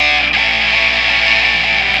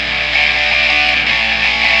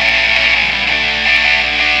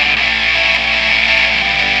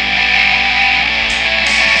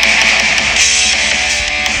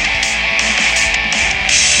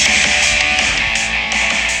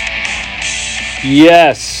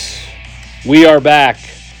Yes, we are back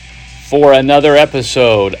for another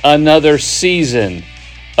episode, another season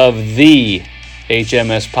of the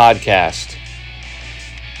HMS podcast.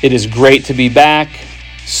 It is great to be back.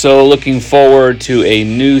 So looking forward to a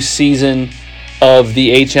new season of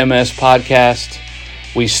the HMS podcast.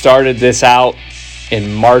 We started this out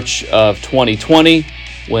in March of 2020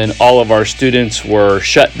 when all of our students were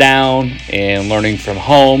shut down and learning from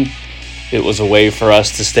home. It was a way for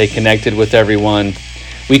us to stay connected with everyone.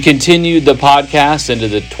 We continued the podcast into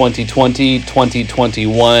the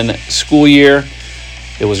 2020-2021 school year.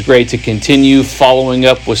 It was great to continue following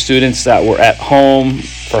up with students that were at home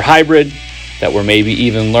for hybrid, that were maybe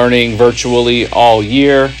even learning virtually all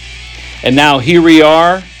year. And now here we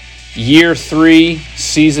are, year 3,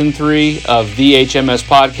 season 3 of the HMS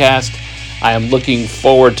podcast. I am looking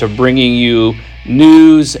forward to bringing you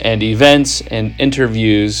news and events and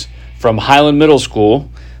interviews from Highland Middle School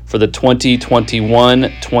for the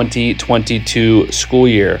 2021-2022 school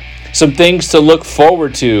year. Some things to look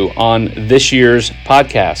forward to on this year's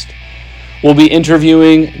podcast. We'll be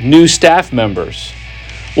interviewing new staff members.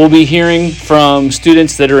 We'll be hearing from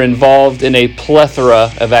students that are involved in a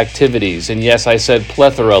plethora of activities. And yes, I said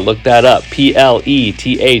plethora. Look that up. Plethora.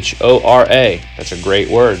 That's a great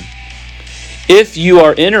word. If you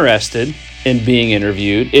are interested in being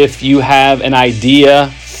interviewed, if you have an idea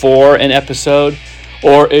for an episode,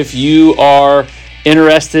 or if you are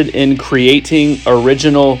interested in creating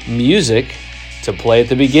original music to play at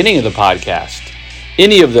the beginning of the podcast,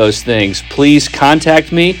 any of those things, please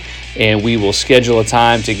contact me and we will schedule a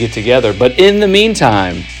time to get together. But in the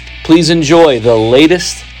meantime, please enjoy the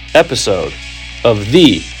latest episode of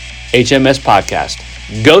the HMS podcast.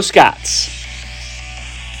 Go Scots!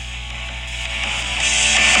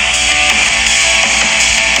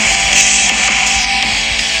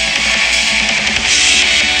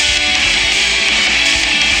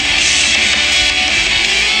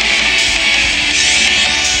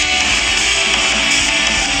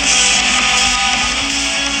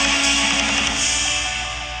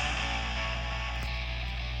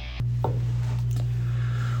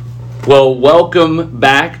 Well, welcome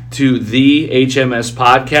back to the HMS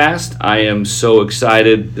podcast. I am so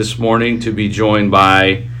excited this morning to be joined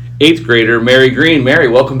by 8th grader Mary Green. Mary,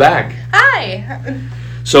 welcome back. Hi.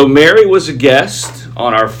 So Mary was a guest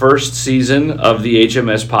on our first season of the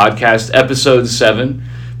HMS podcast, episode 7.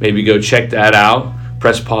 Maybe go check that out.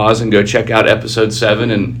 Press pause and go check out episode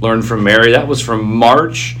 7 and learn from Mary. That was from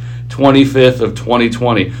March 25th of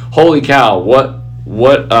 2020. Holy cow, what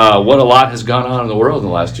a lot has gone on in the world in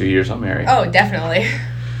the last 2 years, huh, Mary? Oh, definitely.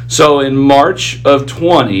 So in March of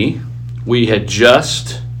 20, we had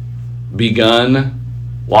just begun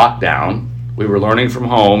lockdown. We were learning from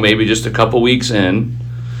home, maybe just a couple weeks in.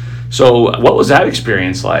 So what was that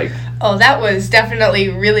experience like? Oh, that was definitely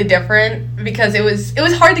really different because it was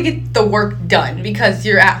hard to get the work done because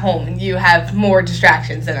you're at home and you have more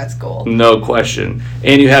distractions than at school. No question.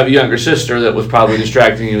 And you have a younger sister that was probably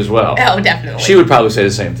distracting you as well. Oh, definitely. She would probably say the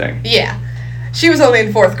same thing. Yeah. She was only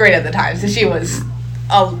in 4th grade at the time, so she was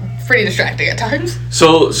pretty distracting at times.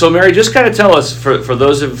 So Mary, just kind of tell us, for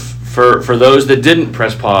those that didn't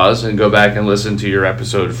press pause and go back and listen to your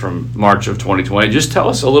episode from March of 2020, just tell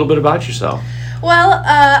us a little bit about yourself. Well,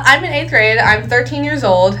 I'm in 8th grade. I'm 13 years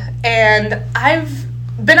old, and I've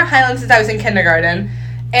been at Highland since I was in kindergarten,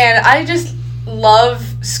 and I just love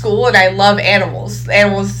school, and I love animals.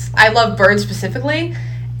 I love birds specifically,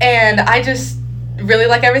 and I just really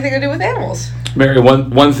like everything to do with animals. Mary,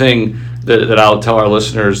 one thing that I'll tell our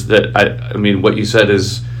listeners that, I mean, what you said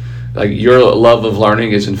is, like, your love of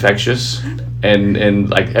learning is infectious. And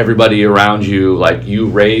like everybody around you, like, you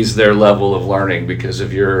raise their level of learning because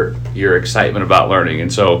of your excitement about learning.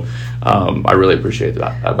 And so I really appreciate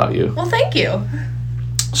that about you. Well, thank you.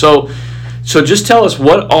 So just tell us,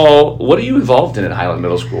 what are you involved in at Highland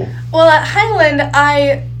Middle School? Well, at Highland,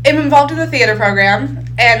 I am involved in the theater program,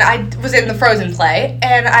 and I was in the Frozen play,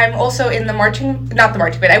 and I'm also in the not the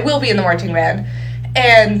marching band, I will be in the marching band,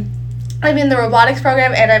 and I'm in the robotics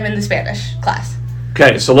program, and I'm in the Spanish class.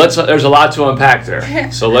 Okay, so there's a lot to unpack there.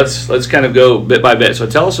 So let's kind of go bit by bit. So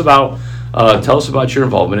tell us about your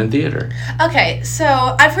involvement in theater. Okay,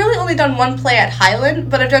 so I've really only done one play at Highland,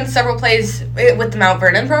 but I've done several plays with the Mount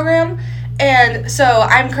Vernon program. And so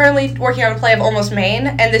I'm currently working on a play of Almost Maine,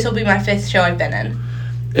 and this will be my 5th show I've been in.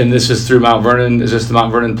 And this is through Mount Vernon? Is this the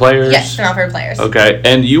Mount Vernon Players? Yes, the Mount Vernon Players. Okay,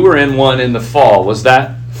 and you were in one in the fall. Was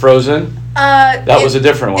that Frozen? That was a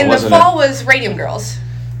different one, wasn't it? In the fall was Radium Girls.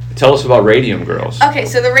 Tell us about Radium Girls. Okay,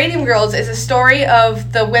 so the Radium Girls is a story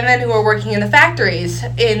of the women who were working in the factories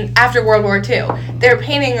after World War II. They were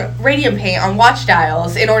painting radium paint on watch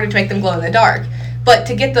dials in order to make them glow in the dark. But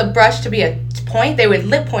to get the brush to be a point, they would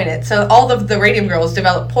lip point it. So all of the Radium girls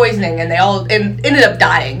developed poisoning, and they all ended up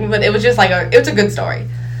dying. But it was just like it's a good story.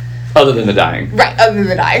 Other than the dying. Right, other than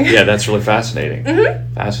the dying. Yeah, that's really fascinating.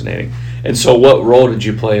 Mm-hmm. Fascinating. And so what role did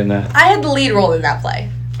you play in that? I had the lead role in that play.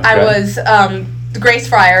 Okay. I was Grace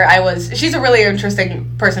Fryer. She's a really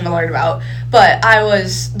interesting person to learn about, but I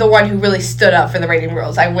was the one who really stood up for the Radium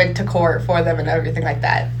girls. I went to court for them and everything like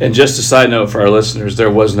that. And just a side note for our listeners,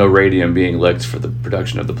 there was no radium being licked for the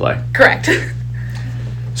production of the play. Correct.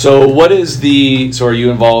 So are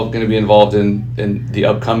you going to be involved in the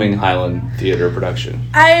upcoming Highland Theater production?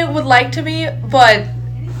 I would like to be, but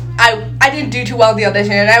I didn't do too well in the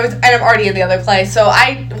audition, and I'm already in the other play, so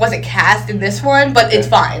I wasn't cast in this one, but it's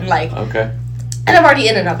fine. Okay. And I'm already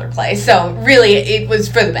in another play, so really it was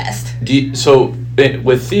for the best.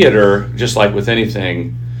 With theater, just like with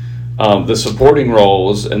anything, the supporting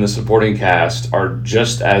roles and the supporting cast are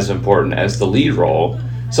just as important as the lead role.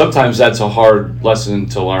 Sometimes that's a hard lesson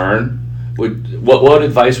to learn. What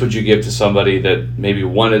advice would you give to somebody that maybe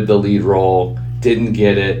wanted the lead role, didn't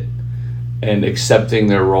get it, and accepting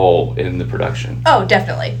their role in the production? Oh,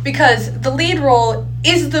 definitely. Because the lead role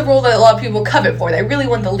is the role that a lot of people covet for. They really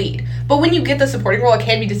want the lead. But when you get the supporting role, it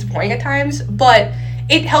can be disappointing at times, but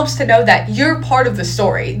it helps to know that you're part of the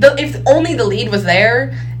story. If only the lead was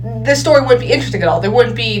there, the story wouldn't be interesting at all. There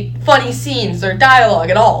wouldn't be funny scenes or dialogue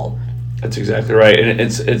at all. That's exactly right. And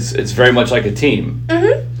it's very much like a team.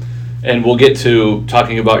 Mm-hmm. And we'll get to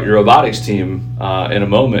talking about your robotics team in a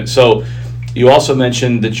moment. So you also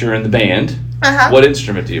mentioned that you're in the band. Uh-huh. What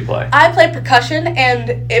instrument do you play? I play percussion,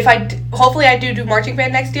 and hopefully I do marching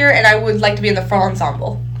band next year, and I would like to be in the front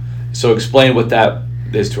ensemble. So explain what that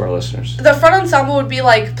is to our listeners. The front ensemble would be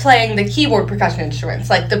like playing the keyboard percussion instruments,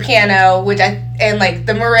 like the piano, and like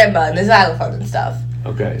the marimba and the xylophone and stuff.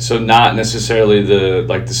 Okay, so not necessarily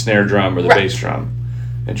the snare drum or the bass drum.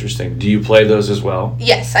 Interesting. Do you play those as well?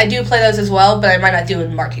 Yes, I do play those as well, but I might not do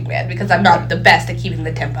in marching band because I'm not the best at keeping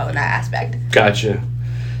the tempo in that aspect. Gotcha.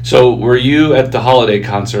 So were you at the holiday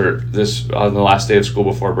concert on the last day of school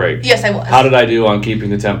before break? Yes, I was. How did I do on keeping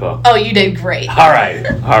the tempo? Oh, you did great. All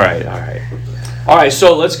right,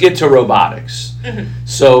 so let's get to robotics. Mm-hmm.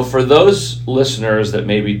 So for those listeners that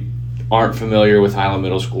maybe aren't familiar with Highland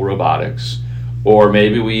Middle School robotics, or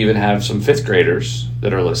maybe we even have some 5th graders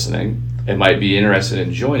that are listening and might be interested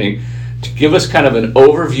in joining, to give us kind of an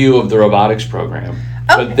overview of the robotics program,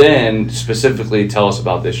 but then specifically tell us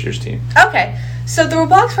about this year's team. Okay, so the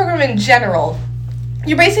robotics program in general,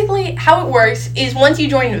 how it works is once you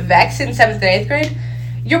join VEX in 7th and 8th grade,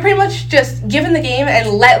 you're pretty much just given the game and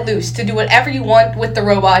let loose to do whatever you want with the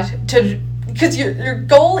robot, because your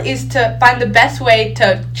goal is to find the best way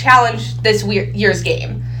to challenge this year's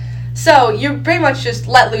game. So you're pretty much just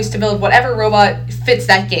let loose to build whatever robot fits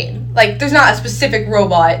that game. Like, there's not a specific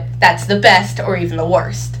robot that's the best or even the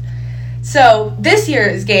worst. So this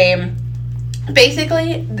year's game,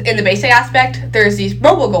 basically, in the basic aspect, there's these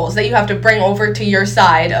mobile goals that you have to bring over to your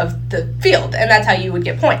side of the field, and that's how you would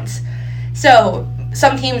get points. So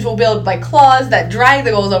some teams will build like claws that drag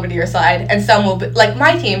the goals over to your side, and some will, like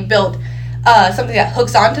my team, built something that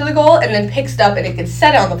hooks onto the goal and then picks it up and it can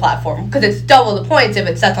set it on the platform, because it's double the points if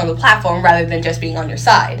it sets on the platform rather than just being on your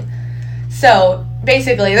side. So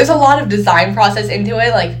basically, there's a lot of design process into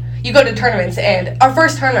it. Like, you go to tournaments, and our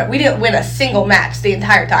first tournament, we didn't win a single match the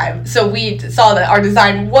entire time, so we saw that our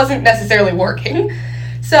design wasn't necessarily working.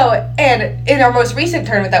 So, and in our most recent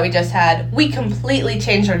tournament that we just had, we completely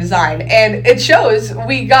changed our design, and it shows.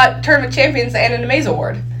 We got tournament champions and an Amaze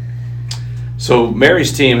Award. So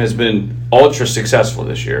Mary's team has been ultra successful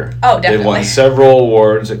this year. Oh, definitely. They've won several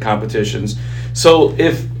awards at competitions. So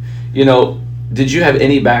did you have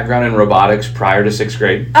any background in robotics prior to 6th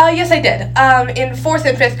grade? Yes, I did. In 4th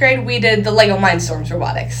and 5th grade, we did the Lego Mindstorms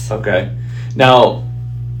robotics. Okay. Now,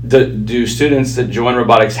 do students that join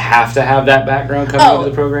robotics have to have that background coming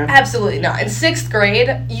into the program? Absolutely not. In 6th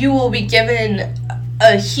grade, you will be given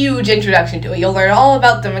a huge introduction to it. You'll learn all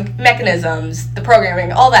about the mechanisms, the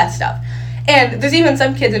programming, all that stuff. And there's even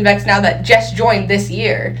some kids in VEX now that just joined this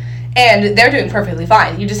year, and they're doing perfectly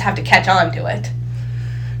fine. You just have to catch on to it.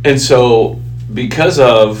 And so, because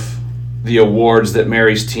of the awards that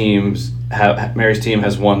Mary's team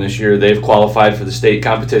has won this year, they've qualified for the state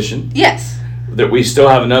competition. Yes. That we still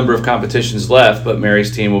have a number of competitions left, but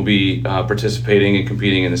Mary's team will be participating and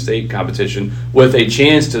competing in the state competition with a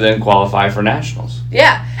chance to then qualify for nationals.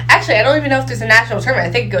 Yeah. Actually, I don't even know if there's a national tournament.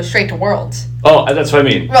 I think it goes straight to Worlds. Oh, that's what I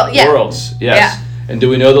mean. Well, yeah. Worlds, yes. Yeah. And do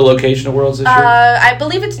we know the location of Worlds this year? I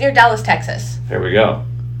believe it's near Dallas, Texas. There we go.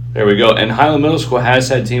 And Highland Middle School has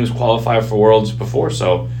had teams qualify for Worlds before,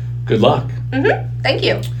 so good luck. Mm-hmm. Thank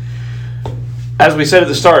you. as we said at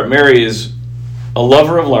the start, Mary is a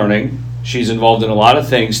lover of learning. She's involved in a lot of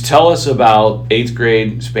things. Tell us about 8th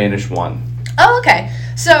grade Spanish 1. Oh, okay.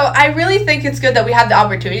 So I really think it's good that we have the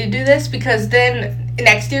opportunity to do this, because then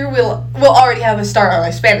next year we'll already have a start on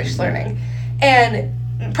our Spanish learning.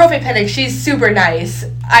 And Profe Penning, she's super nice.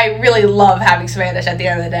 I really love having Spanish at the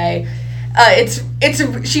end of the day.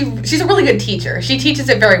 She's a really good teacher. She teaches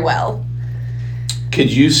it very well.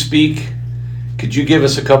 Could you give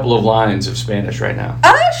us a couple of lines of Spanish right now?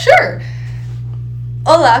 Sure.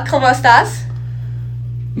 Hola, ¿cómo estás?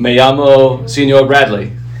 Me llamo Señor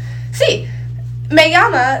Bradley. Sí. Me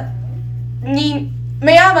llama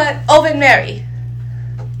Owen Mary.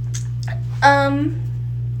 And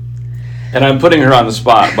I'm putting her on the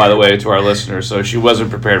spot, by the way, to our listeners, so she wasn't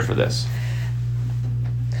prepared for this.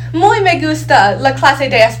 Muy me gusta la clase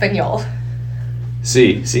de español.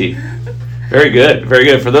 Sí. Very good, very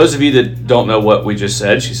good. For those of you that don't know what we just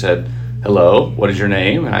said, she said, hello, what is your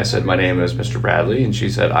name? And I said, my name is Mr. Bradley. And she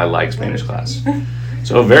said, I like Spanish class.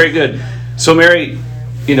 So very good. So Mary,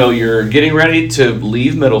 you're getting ready to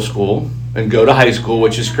leave middle school and go to high school,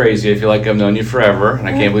 which is crazy. I feel like I've known you forever, and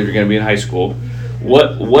I can't believe you're going to be in high school.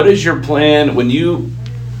 What is your plan when you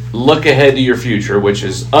look ahead to your future, which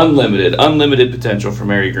is unlimited potential for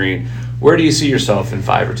Mary Green? Where do you see yourself in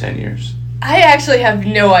 5 or 10 years? I actually have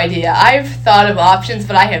no idea. I've thought of options,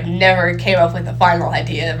 but I have never came up with a final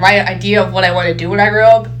idea. My idea of what I want to do when I grow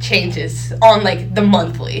up changes on the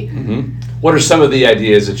monthly. Mm-hmm. What are some of the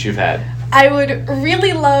ideas that you've had? I would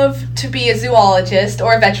really love to be a zoologist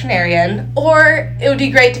or a veterinarian, or it would be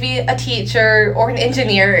great to be a teacher or an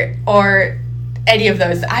engineer or any of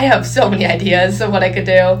those. I have so many ideas of what I could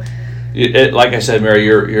do. Like I said, Mary,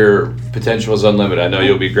 your potential is unlimited. I know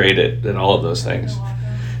you'll be great at all of those things.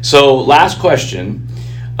 So last question.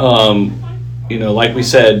 Like we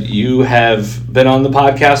said, you have been on the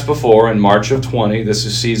podcast before in March of 20. This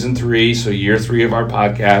is season 3, so year 3 of our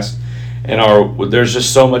podcast. And there's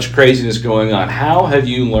just so much craziness going on. How have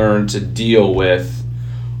you learned to deal with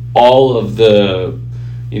all of the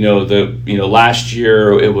last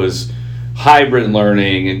year it was hybrid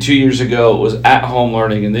learning, and 2 years ago it was at-home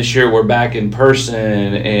learning, and this year we're back in person,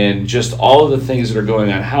 and just all of the things that are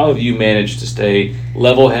going on. How have you managed to stay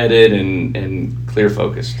level-headed and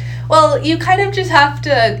clear-focused? Well, you kind of just have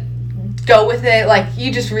to go with it.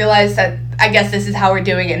 You just realize that, I guess this is how we're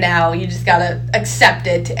doing it now. You just gotta accept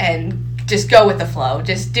it and just go with the flow.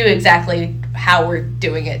 Just do exactly how we're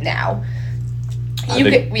doing it now. We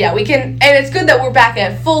can, and it's good that we're back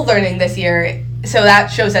at full learning this year, so that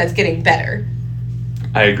shows that it's getting better.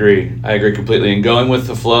 I agree completely. And going with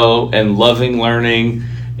the flow and loving learning.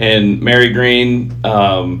 And Mary Green,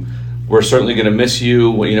 we're certainly going to miss you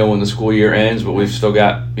when the school year ends, but we've still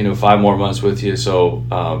got 5 more months with you. So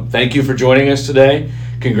thank you for joining us today.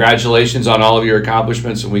 Congratulations on all of your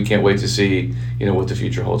accomplishments, and we can't wait to see what the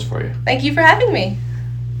future holds for you. Thank you for having me.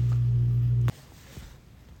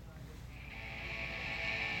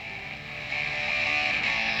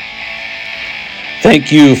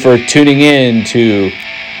 Thank you for tuning in to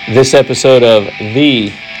this episode of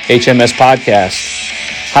the HMS Podcast.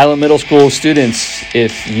 Highland Middle School students,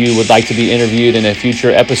 if you would like to be interviewed in a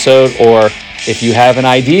future episode, or if you have an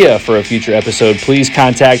idea for a future episode, please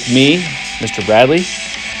contact me, Mr. Bradley,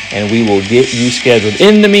 and we will get you scheduled.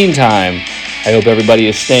 In the meantime, I hope everybody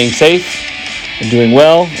is staying safe and doing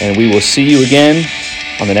well, and we will see you again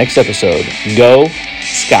on the next episode. Go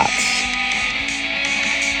Scots!